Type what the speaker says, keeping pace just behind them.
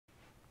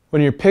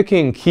When you're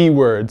picking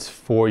keywords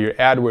for your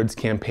AdWords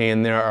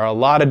campaign, there are a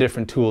lot of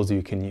different tools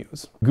you can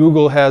use.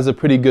 Google has a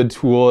pretty good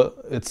tool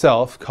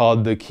itself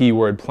called the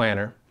Keyword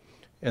Planner.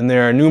 And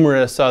there are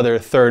numerous other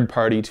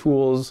third-party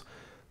tools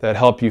that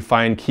help you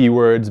find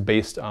keywords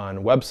based on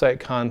website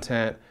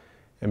content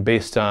and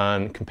based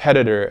on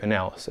competitor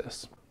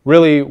analysis.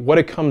 Really, what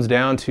it comes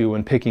down to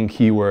when picking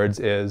keywords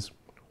is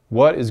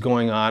what is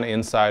going on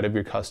inside of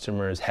your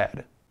customer's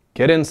head.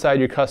 Get inside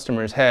your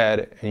customer's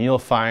head and you'll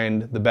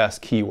find the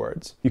best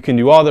keywords. You can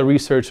do all the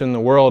research in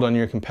the world on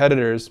your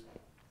competitors,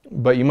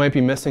 but you might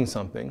be missing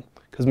something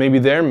because maybe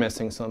they're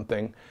missing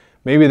something.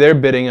 Maybe they're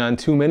bidding on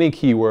too many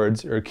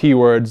keywords or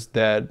keywords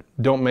that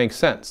don't make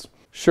sense.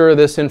 Sure,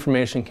 this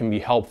information can be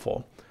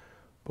helpful,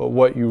 but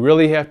what you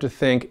really have to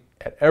think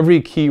at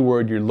every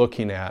keyword you're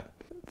looking at,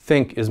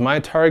 think, is my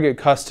target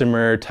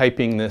customer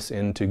typing this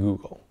into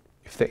Google?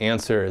 If the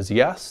answer is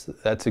yes,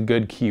 that's a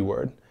good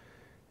keyword.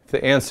 If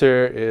the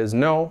answer is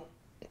no,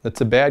 that's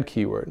a bad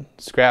keyword.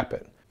 Scrap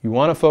it. You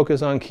want to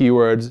focus on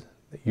keywords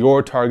that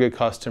your target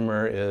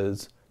customer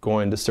is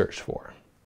going to search for.